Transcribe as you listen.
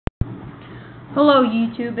Hello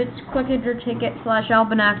YouTube, it's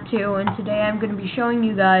quickhitter-ticket/almanac2, and today I'm going to be showing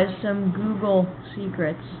you guys some Google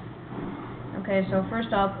secrets. Okay, so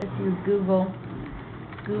first off, if you Google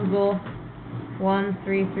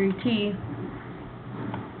 133T,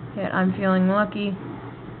 hit I'm feeling lucky,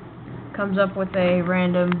 comes up with a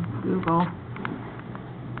random Google.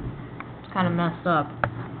 It's kind of messed up.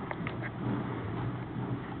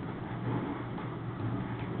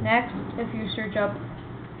 Next, if you search up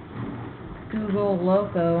Google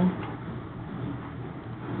loco,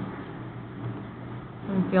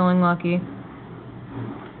 I'm feeling lucky.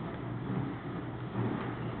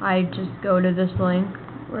 I just go to this link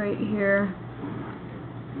right here,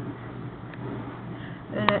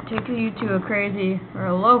 and it takes you to a crazy or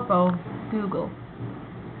a loco Google.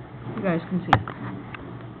 You guys can see.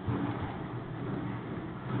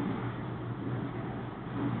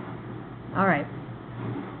 Alright.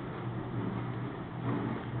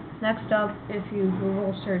 Next up, if you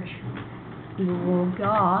Google search Google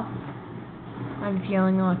goth, I'm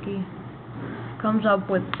feeling lucky, comes up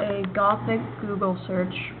with a gothic Google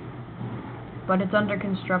search, but it's under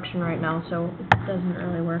construction right now, so it doesn't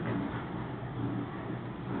really work.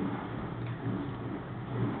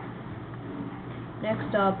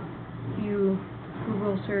 Next up, you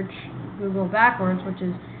Google search Google backwards, which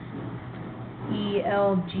is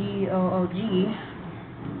elgoog,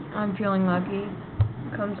 I'm feeling lucky,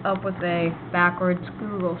 comes up with a backwards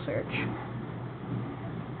Google search.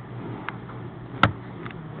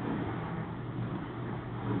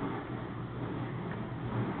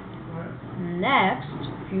 Next,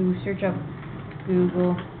 if you search up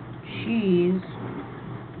Google cheese,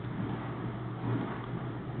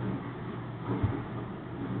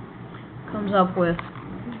 comes up with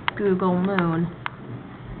Google moon.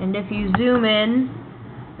 And if you zoom in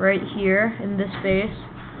right here in this space,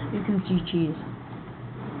 you can see cheese.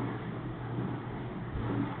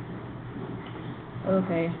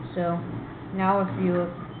 Okay, so now if you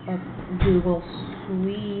look at Google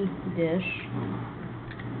Swedish,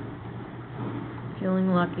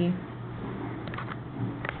 feeling lucky,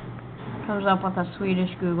 comes up with a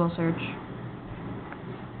Swedish Google search.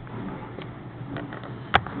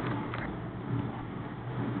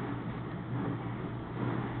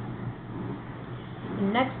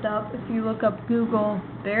 And next up, if you look up Google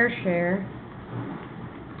bearshare,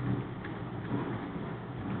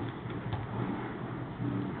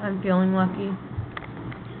 I'm feeling lucky.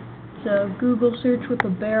 It's a Google search with a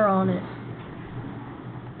bear on it.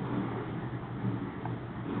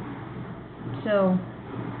 So,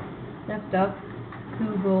 next up,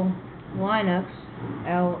 Google Linux,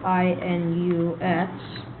 Linux.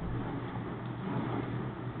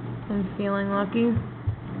 I'm feeling lucky.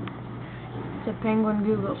 It's a penguin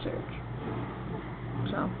Google search.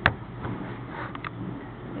 So,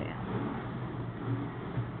 yeah.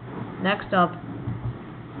 Next up,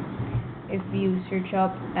 if you search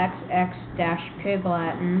up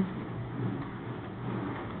xx-piglatin,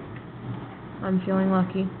 I'm feeling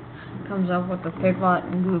lucky, comes up with a piglet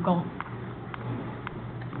in Google.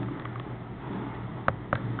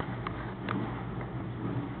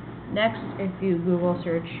 Next, if you Google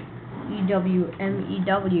search ewmew,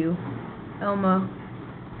 ewmew,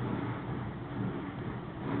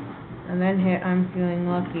 and then hit I'm feeling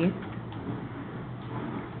lucky,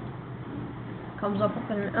 comes up with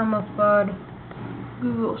an ewmew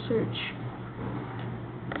Google search.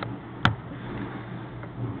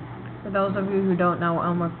 For those of you who don't know,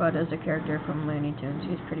 ewmew is a character from Looney Tunes.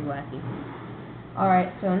 He's pretty wacky.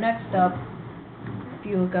 Alright, so next up, if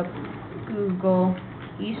you look up Google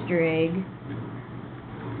Easter egg,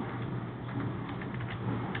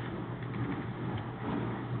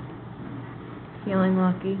 feeling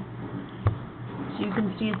lucky. So you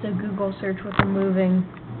can see it's a Google search with a moving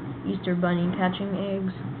Easter bunny catching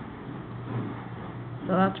eggs.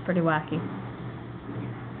 So that's pretty wacky.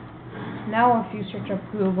 Now if you search up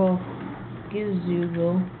Google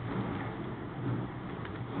gizoogle,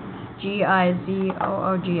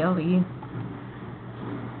 gizoogle,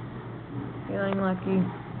 feeling lucky,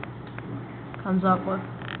 comes up with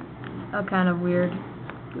a kind of weird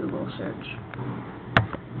Google search.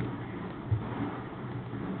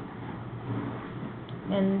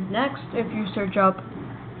 And next, if you search up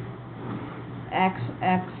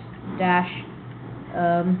xx-klingon,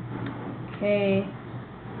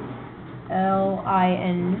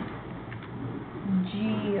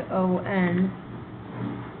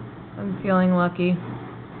 I'm feeling lucky,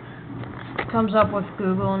 comes up with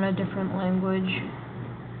Google in a different language.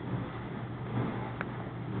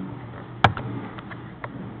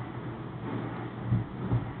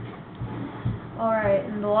 Alright,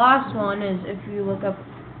 and the last one is if you look up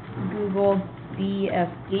Google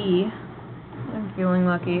BFD, I'm feeling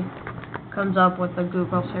lucky, comes up with a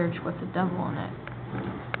Google search with the devil in it.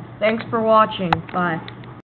 Thanks for watching. Bye.